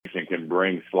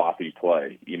bring sloppy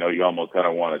play. You almost kind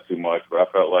of want it too much, but I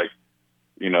felt like,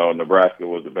 Nebraska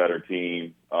was a better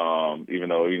team, even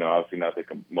though, obviously not the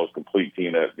most complete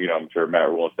team that, I'm sure Matt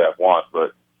Rule and staff wants.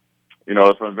 But,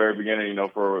 from the very beginning,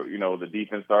 the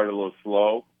defense started a little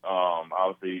slow.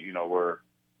 Obviously, you're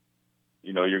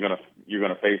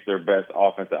gonna face their best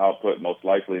offensive output most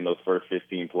likely in those first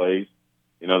 15 plays.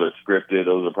 They're scripted.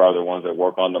 Those are probably the ones that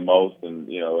work on the most, and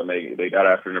they got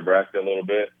after Nebraska a little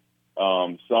bit.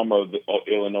 Some of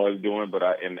Illinois is doing, but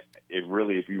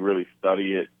if you really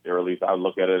study it, or at least I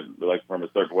look at it like from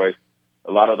a certain way,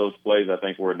 a lot of those plays I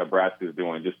think were Nebraska's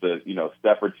doing, just a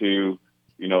step or two,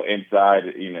 inside,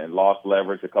 and lost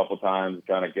leverage a couple times,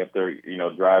 kind of kept their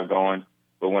drive going.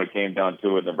 But when it came down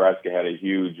to it, Nebraska had a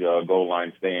huge goal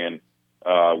line stand,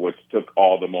 which took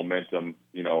all the momentum,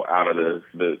 out of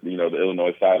the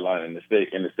Illinois sideline in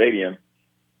the stadium.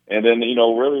 And then,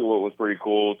 really what was pretty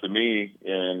cool to me,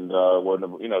 and what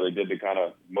they did to kind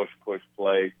of push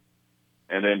play,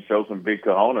 and then show some big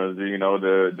cojones,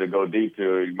 to go deep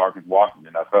to Marcus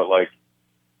Washington. I felt like,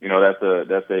 that's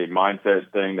a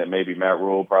mindset thing that maybe Matt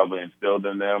Rule probably instilled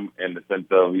in them, in the sense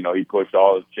of, he pushed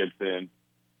all his chips in,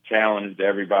 challenged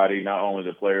everybody, not only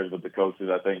the players but the coaches.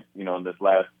 I think, in this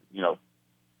last,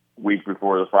 week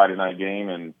before the Friday night game,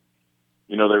 and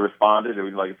they responded. It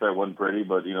was, like I said, it wasn't pretty,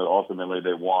 but ultimately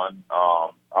they won.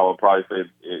 I would probably say,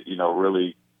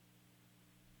 really,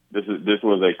 this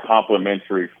was a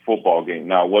complimentary football game.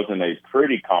 Now, it wasn't a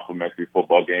pretty complimentary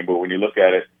football game, but when you look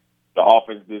at it, the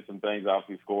offense did some things.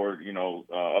 Obviously, scored,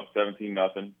 up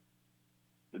 17-0.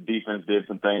 The defense did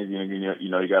some things.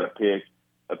 You got a pick.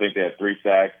 I think they had 3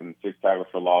 sacks and 6 tackles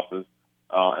for losses.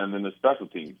 And then the special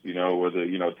teams, with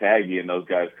Taggy and those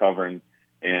guys covering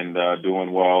and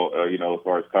doing well, as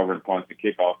far as covering punts and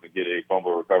kickoffs and get a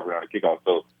fumble recovery on a kickoff.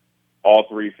 So all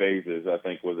 3 phases, I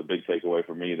think, was a big takeaway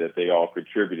for me, that they all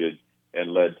contributed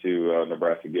and led to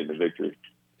Nebraska getting the victory.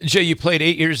 Jay, you played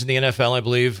 8 years in the NFL, I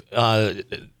believe.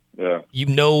 Yeah. You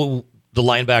know the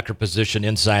linebacker position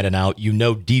inside and out. You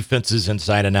know defenses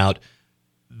inside and out.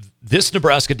 This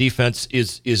Nebraska defense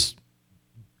is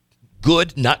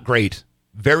good, not great.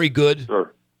 Very good.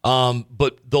 Sure.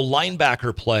 But the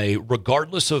linebacker play,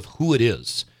 regardless of who it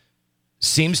is,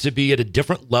 seems to be at a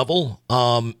different level.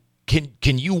 Can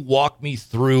you walk me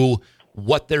through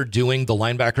what they're doing, the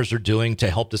linebackers are doing, to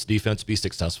help this defense be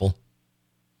successful?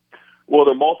 Well,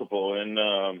 they're multiple. And,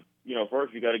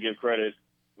 first you got to give credit,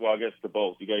 well, I guess to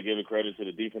both. You got to give it credit to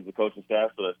the defensive coaching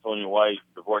staff. So that's Tony White,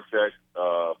 Dvorak,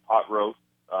 Pot Roast,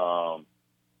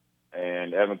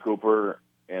 and Evan Cooper.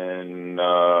 And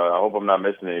I hope I'm not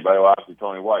missing anybody. Well, obviously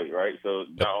Tony White, right? So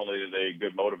not only are they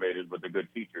good motivators, but they're good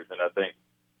teachers. And I think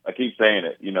I keep saying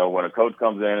it, when a coach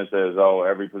comes in and says, oh,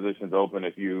 every position's open,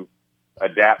 if you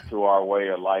adapt to our way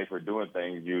of life or doing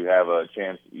things, you have a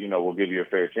chance, we'll give you a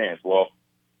fair chance. Well,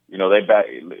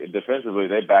 defensively,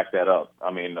 they back that up.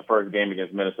 I mean, the first game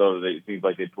against Minnesota, it seems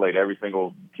like they played every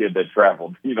single kid that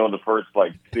traveled, in the first,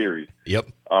 series. Yep.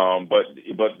 But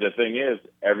the thing is,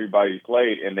 everybody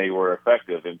played and they were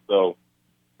effective. And so,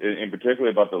 in particular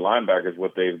about the linebackers,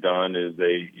 what they've done is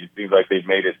it seems like they've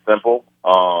made it simple.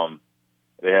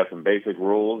 They have some basic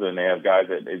rules, and they have guys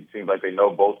that it seems like they know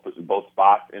both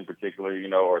spots in particular,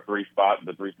 or 3 spots,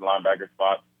 the 3 linebacker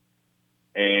spots.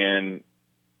 And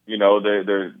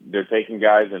they're taking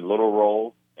guys in little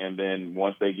roles, and then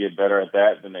once they get better at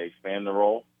that, then they expand the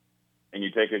role. And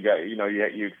you take a guy,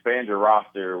 you expand your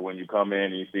roster when you come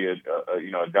in and you see a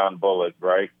John Bullock,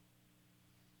 right,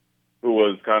 who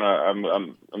was kind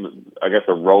of, I guess,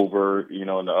 a rover, in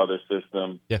the other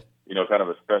system. Yeah. Kind of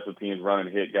a special teams run and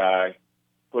hit guy.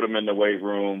 Put him in the weight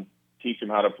room, teach him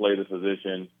how to play the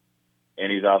position,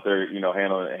 and he's out there,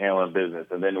 handling business.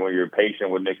 And then when you're patient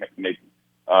with Nick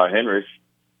Henrich,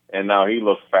 and now he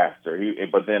looks faster.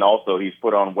 But then also he's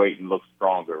put on weight and looks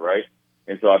stronger, right?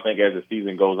 And so I think as the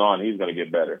season goes on, he's going to get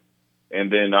better.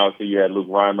 And then obviously you had Luke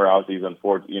Reimer. Obviously he's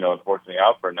unfortunately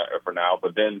out for now.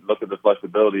 But then look at the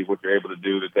flexibility, what you're able to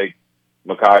do to take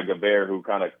Mekhi Gabert, who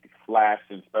kind of flashed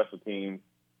in special teams,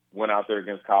 went out there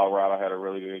against Colorado, had a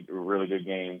really good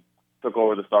game, took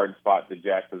over the starting spot, the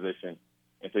jack position,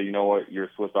 and said, you know what, you're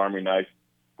a Swiss Army knife,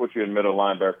 put you in middle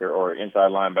linebacker or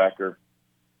inside linebacker,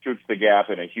 shoots the gap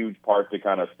in a huge part to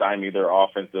kind of stymie their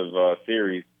offensive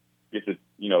series, gets a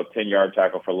 10-yard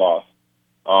tackle for loss.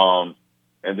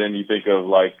 And then you think of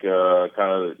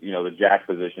the jack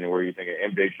position where you think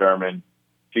of MJ Sherman,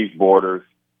 Chief Borders,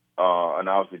 and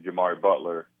obviously Jamari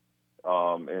Butler.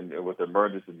 And with the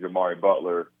emergence of Jamari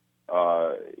Butler,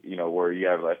 where you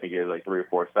have, I think he has 3 or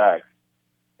 4 sacks,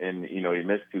 and he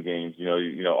missed 2 games.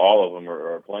 All of them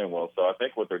are playing well. So I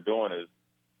think what they're doing is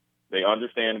they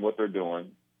understand what they're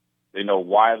doing. They know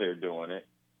why they're doing it,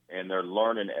 and they're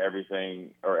learning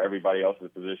everything or everybody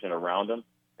else's position around them.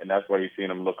 And that's why you're seeing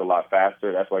them look a lot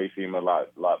faster. That's why you see them a lot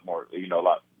more, a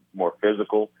lot more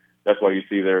physical. That's why you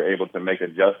see they're able to make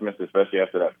adjustments, especially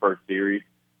after that first series.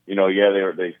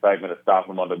 The excitement of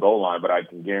stopping them on the goal line, but I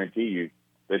can guarantee you,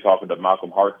 they're talking to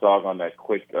Malcolm Hartzog on that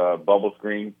quick bubble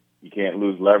screen. You can't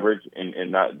lose leverage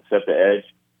and not set the edge.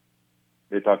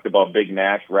 They talked about Big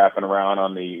Nash wrapping around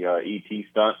on the ET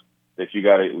stunt that you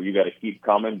got to keep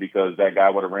coming because that guy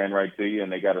would have ran right to you,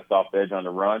 and they got a soft edge on the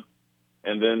run.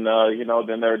 And then,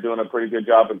 then they're doing a pretty good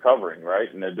job of covering,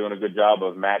 right? And they're doing a good job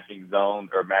of matching zone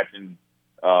or matching,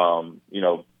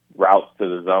 routes to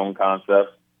the zone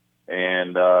concepts.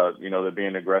 And, they're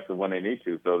being aggressive when they need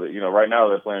to. So, that, right now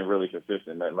they're playing really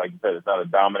consistent. Like you said, it's not a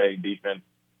dominating defense,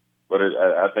 but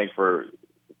I think for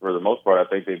the most part, I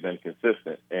think they've been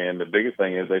consistent. And the biggest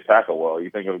thing is they tackle well. You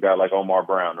think of a guy like Omar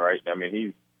Brown, right? I mean,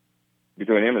 he's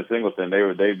between him and Singleton,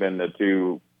 they've been the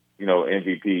two,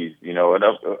 MVPs, and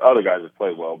other guys have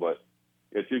played well, but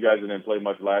the two guys that didn't play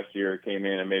much last year came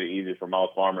in and made it easier for Miles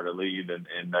Farmer to lead, and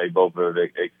they both have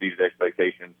exceeded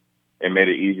expectations and made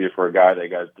it easier for a guy that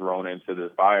got thrown into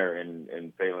the fire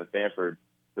and Phelan Stanford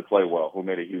to play well, who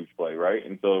made a huge play, right?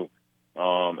 And so,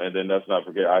 and then let's not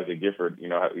forget Isaac Gifford,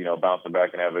 bouncing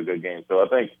back and having a good game. So I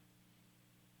think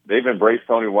they've embraced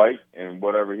Tony White and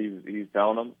whatever he's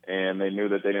telling them, and they knew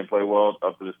that they didn't play well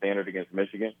up to the standard against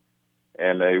Michigan.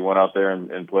 And they went out there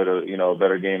and played a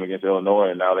better game against Illinois,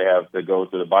 and now they have to go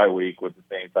to the bye week with the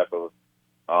same type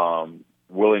of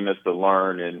willingness to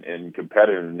learn and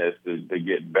competitiveness to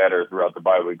get better throughout the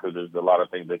bye week because there's a lot of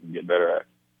things they can get better at.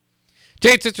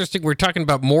 Jay, it's interesting. We're talking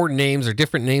about more names or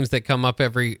different names that come up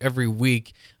every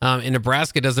week. And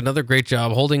Nebraska does another great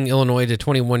job holding Illinois to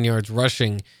 21 yards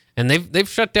rushing, and they've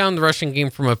shut down the rushing game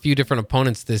from a few different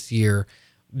opponents this year.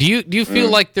 Do you feel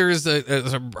like there's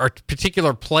a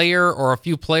particular player or a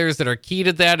few players that are key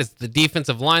to that? Is the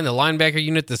defensive line, the linebacker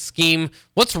unit, the scheme?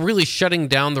 What's really shutting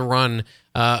down the run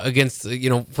against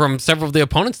from several of the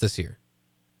opponents this year?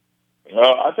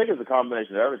 I think it's a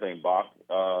combination of everything, Bach.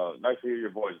 Nice to hear your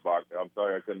voice, Bach. I'm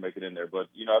sorry I couldn't make it in there, but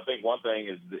I think one thing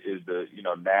is the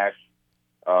Nash,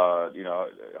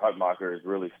 Hutmacher has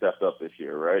really stepped up this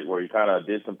year, right? Where he kind of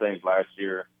did some things last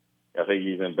year. I think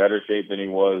he's in better shape than he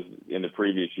was in the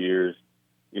previous years.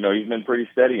 He's been pretty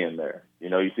steady in there.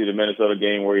 You see the Minnesota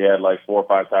game where he had like 4 or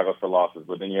 5 tackles for losses,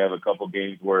 but then you have a couple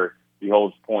games where he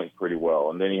holds points pretty well,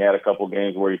 and then he had a couple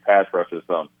games where he pass rushes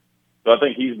some. So I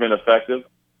think he's been effective.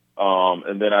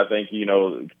 And then I think,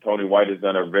 Tony White has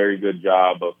done a very good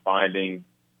job of finding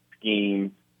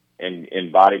schemes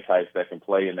and body types that can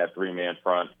play in that 3-man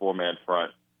front, 4-man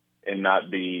front, and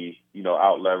not be,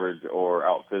 out leveraged or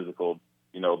out physical,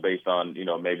 based on,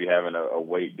 maybe having a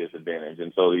weight disadvantage.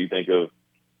 And so you think of,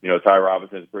 Ty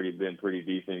Robinson's been pretty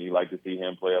decent. You like to see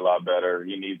him play a lot better.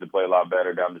 He needs to play a lot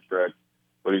better down the stretch,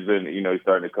 but he's been, he's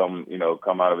starting to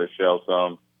come out of his shell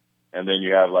some. And then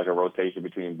you have like a rotation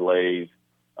between Blaze,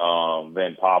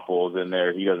 Van Poppel's in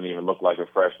there. He doesn't even look like a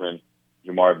freshman.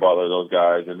 Jamari Butler, those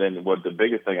guys. And then what the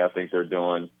biggest thing I think they're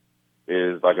doing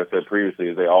is, like I said previously,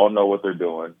 is they all know what they're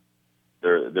doing.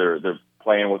 They're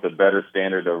playing with a better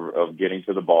standard of getting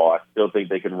to the ball. I still think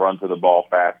they can run to the ball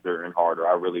faster and harder.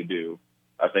 I really do.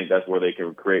 I think that's where they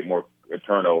can create more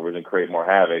turnovers and create more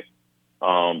havoc.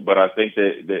 But I think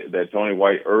that Tony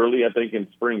White early, I think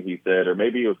in spring he said, or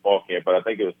maybe it was fall camp, but I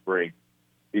think it was spring.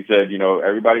 He said,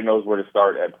 everybody knows where to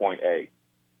start at point A.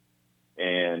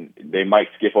 And they might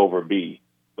skip over B,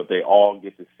 but they all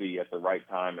get to C at the right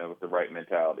time and with the right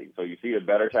mentality. So you see a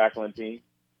better tackling team.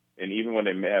 And even when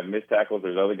they may have missed tackles,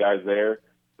 there's other guys there.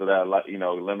 So that,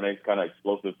 eliminates kind of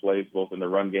explosive plays, both in the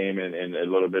run game and a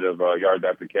little bit of yards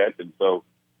after catch. And so,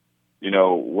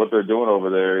 what they're doing over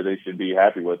there, they should be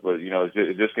happy with. But,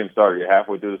 it's just getting started. You're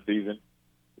halfway through the season.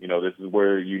 This is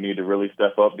where you need to really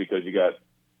step up because you got,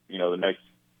 the next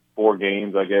 4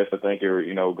 games, I guess, I think are,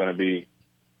 going to be,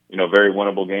 very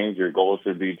winnable games. Your goal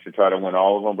should be to try to win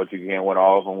all of them, but you can't win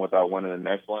all of them without winning the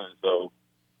next one. And so,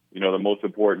 the most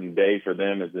important day for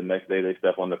them is the next day they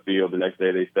step on the field, the next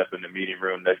day they step in the meeting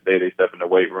room, the next day they step in the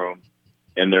weight room,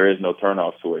 and there is no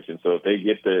turnoff switch. And so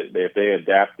if they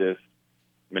adapt this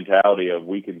mentality of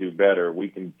we can do better, we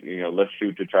can, let's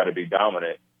shoot to try to be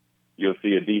dominant, you'll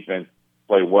see a defense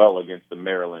play well against the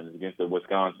Marylands, against the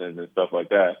Wisconsins and stuff like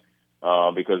that,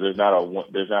 because there's not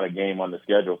a game on the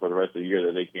schedule for the rest of the year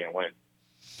that they can't win.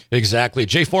 Exactly.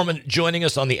 Jay Foreman joining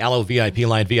us on the Allo VIP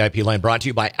line brought to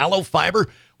you by Allo Fiber,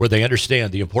 where they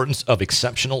understand the importance of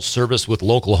exceptional service with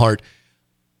local heart.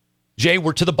 Jay,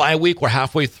 we're to the bye week. We're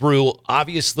halfway through.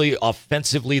 Obviously,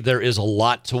 offensively, there is a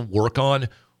lot to work on.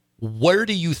 Where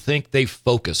do you think they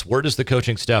focus? Where does the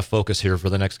coaching staff focus here for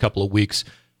the next couple of weeks?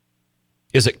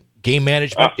 Is it game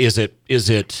management? Is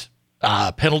it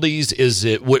penalties? Is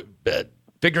it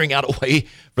figuring out a way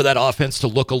for that offense to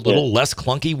look a little less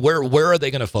clunky? Where are they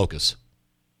going to focus?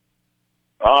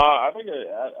 I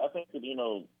think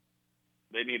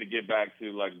they need to get back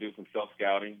to do some self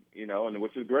scouting, and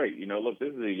which is great. Look,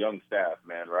 this is a young staff,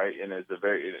 man, right? And it's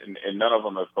and none of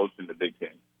them have coached in the Big Ten,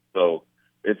 so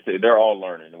they're all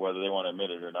learning, whether they want to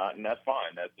admit it or not, and that's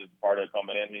fine. That's just part of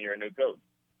coming in and you're a new coach.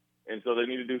 And so they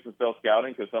need to do some self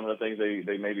scouting because some of the things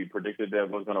they maybe predicted that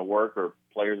was going to work, or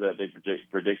players that they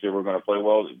predicted were going to play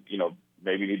well,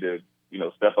 maybe need to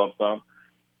step up some.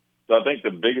 So I think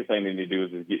the biggest thing they need to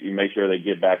do is make sure they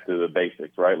get back to the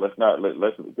basics, right?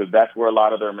 Because that's where a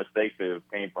lot of their mistakes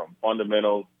came from.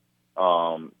 Fundamentals,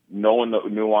 knowing the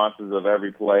nuances of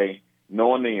every play,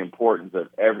 knowing the importance of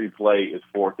every play is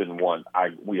 4th and 1.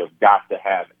 We have got to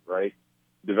have it, right?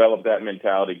 Develop that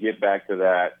mentality, get back to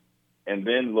that, and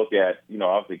then look at,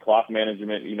 obviously clock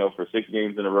management, for 6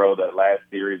 games in a row, that last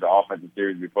series, the offensive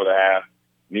series before the half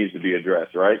needs to be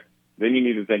addressed, right? Then you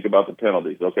need to think about the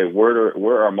penalties. Okay,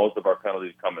 where are most of our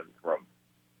penalties coming from?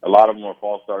 A lot of them are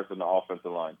false starts in the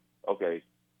offensive line. Okay,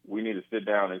 we need to sit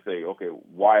down and say, okay,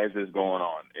 why is this going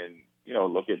on? And,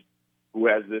 look at who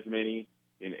has this many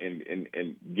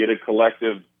and get a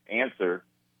collective answer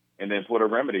and then put a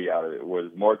remedy out of it.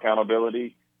 Was more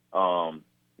accountability,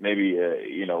 maybe,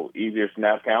 easier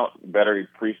snap count, better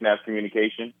pre-snap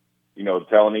communication,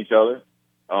 telling each other.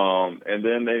 And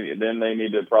then they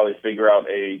need to probably figure out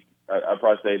I'd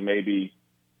probably say maybe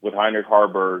with Heinrich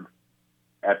Harburg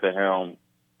at the helm,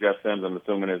 Jeff Sims, I'm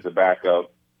assuming, is the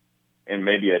backup, and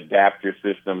maybe adapt your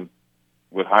system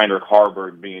with Heinrich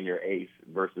Harburg being your ace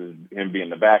versus him being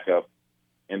the backup,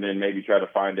 and then maybe try to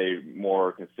find a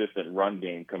more consistent run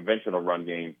game, conventional run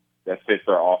game that fits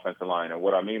our offensive line. And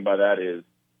what I mean by that is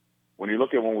when you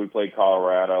look at when we played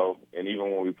Colorado and even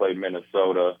when we played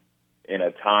Minnesota, and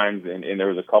at times, and there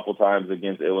was a couple times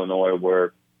against Illinois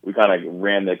where we kind of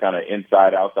ran the kind of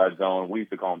inside-outside zone. We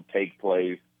used to call them take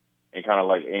plays, and kind of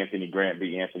like Anthony Grant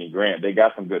be Anthony Grant. They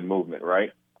got some good movement,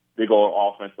 right? Big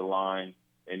old offensive line,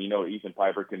 and Ethan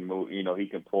Piper can move. He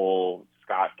can pull.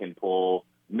 Scott can pull.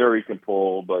 Nuri can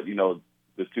pull. But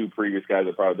the 2 previous guys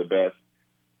are probably the best.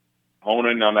 Hone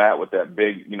in on that with that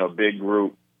big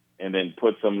group, and then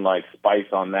put some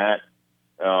spice on that.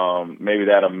 Maybe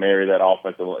that'll marry that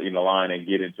offensive line and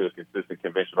get into a consistent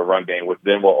conventional run game, which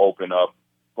then will open up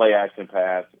play action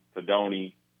pass,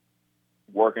 Fedoni,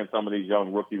 working some of these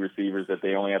young rookie receivers that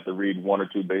they only have to read 1 or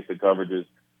 2 basic coverages,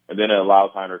 and then it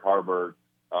allows Heinrich Harburg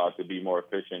to be more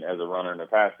efficient as a runner and a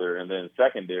passer. And then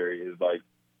secondary is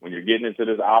when you're getting into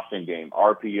this option game,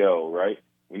 RPO, right?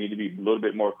 We need to be a little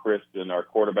bit more crisp in our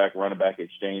quarterback running back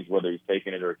exchange, whether he's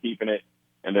taking it or keeping it.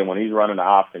 And then when he's running the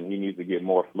option, he needs to get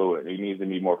more fluid. He needs to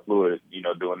be more fluid,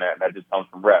 doing that. And that just comes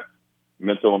from reps,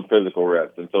 mental and physical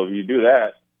reps. And so if you do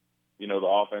that, the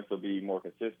offense will be more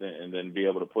consistent and then be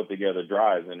able to put together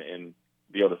drives and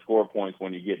be able to score points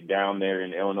when you get down there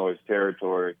in Illinois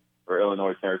territory, 3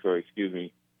 or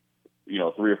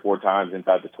 4 times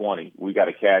inside the 20. We got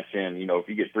to cash in. If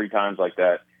you get 3 times like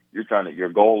that, your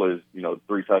goal is,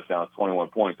 3 touchdowns, 21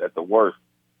 points. At the worst,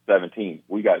 17.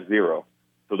 We got 0.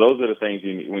 So those are the things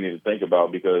we need to think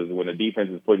about, because when the defense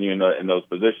is putting you in those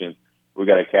positions, we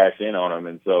got to cash in on them.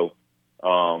 And so,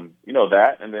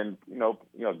 that, and then,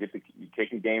 get the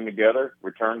kicking game together.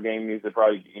 Return game needs to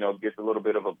probably, get a little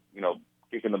bit of a,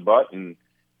 kick in the butt. And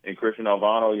Christian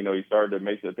Alvano, he started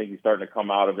to I think he's starting to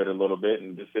come out of it a little bit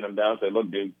and just sit him down and say, look,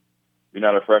 dude, you're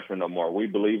not a freshman no more. We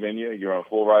believe in you. You're on a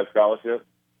full ride scholarship.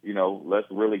 Let's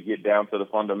really get down to the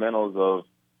fundamentals of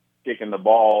kicking the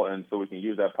ball, and so we can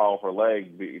use that powerful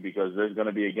leg, because there's going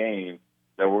to be a game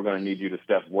that we're going to need you to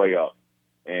step way up.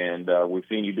 And we've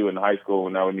seen you do it in high school,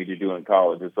 and now we need you to do it in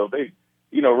college. And so they,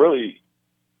 really,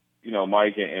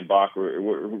 Mike and Bach,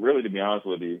 really, to be honest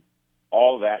with you,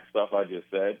 all that stuff I just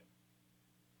said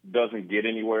doesn't get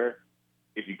anywhere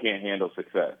if you can't handle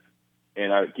success.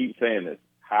 And I keep saying this,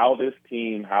 how this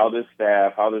team, how this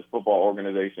staff, how this football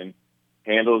organization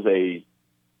handles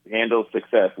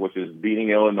success, which is beating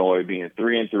Illinois, being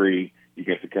 3-3. You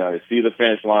can kind of see the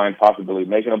finish line, possibly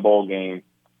making a bowl game,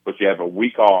 but you have a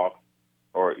week off,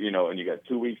 or, and you got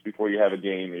 2 weeks before you have a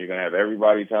game, and you're going to have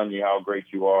everybody telling you how great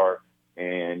you are.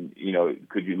 And,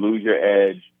 could you lose your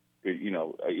edge?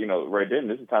 Right then,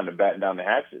 this is time to batten down the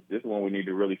hatches. This is when we need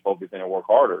to really focus in and work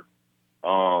harder,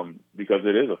 because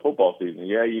it is a football season.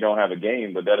 Yeah, you don't have a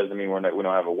game, but that doesn't mean we don't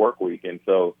have a work week. And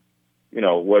so,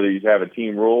 whether you have a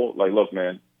team rule, look,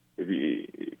 man, if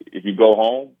you go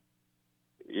home,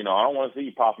 I don't want to see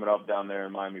you popping up down there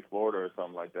in Miami, Florida or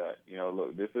something like that.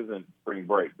 Look, this isn't spring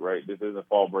break, right? This isn't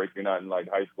fall break. You're not in like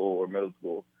high school or middle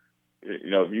school.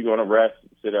 If you're going to rest,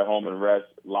 sit at home and rest,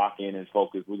 lock in and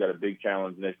focus. We got a big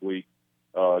challenge next week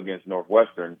against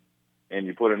Northwestern, and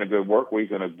you put in a good work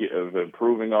week of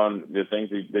improving on the things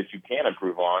that you can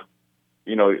improve on.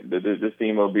 This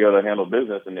team will be able to handle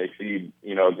business and exceed,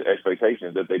 the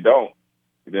expectations. If they don't,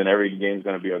 then every game's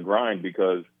going to be a grind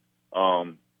because,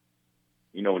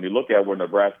 when you look at where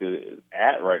Nebraska is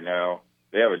at right now,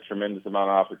 they have a tremendous amount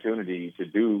of opportunity to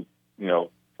do,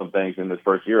 some things in this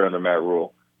first year under Matt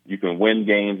Rule. You can win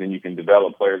games and you can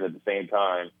develop players at the same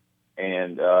time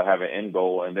and have an end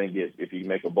goal. And then if you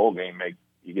make a bowl game,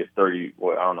 you get 30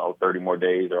 more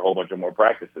days or a whole bunch of more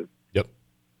practices. Yep.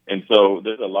 And so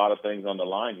there's a lot of things on the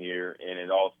line here, and it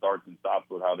all starts and stops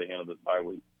with how they handle this bye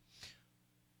week.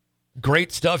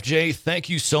 Great stuff, Jay. Thank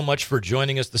you so much for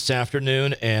joining us this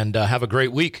afternoon, and have a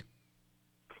great week.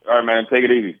 All right, man. Take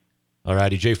it easy. All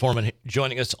righty, Jay Foreman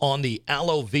joining us on the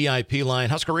Allo VIP line.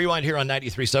 Husker Rewind here on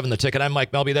 93.7 The Ticket. I'm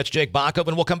Mike Melby. That's Jake Bachov,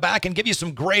 and we'll come back and give you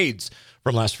some grades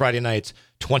from last Friday night's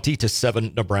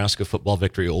 20-7 Nebraska football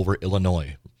victory over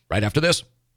Illinois. Right after this.